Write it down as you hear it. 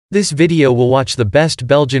This video will watch the best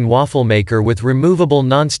Belgian waffle maker with removable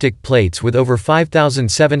non-stick plates with over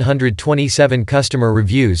 5,727 customer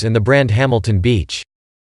reviews and the brand Hamilton Beach.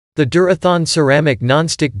 The Durathon ceramic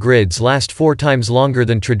non-stick grids last 4 times longer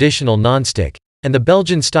than traditional non-stick, and the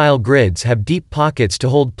Belgian-style grids have deep pockets to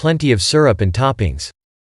hold plenty of syrup and toppings.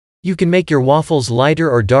 You can make your waffles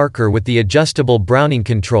lighter or darker with the adjustable browning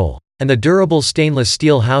control, and the durable stainless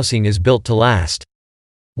steel housing is built to last.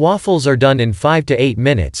 Waffles are done in 5 to 8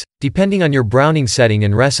 minutes, depending on your browning setting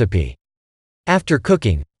and recipe. After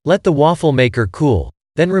cooking, let the waffle maker cool,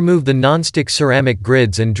 then remove the non-stick ceramic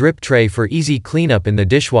grids and drip tray for easy cleanup in the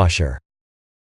dishwasher.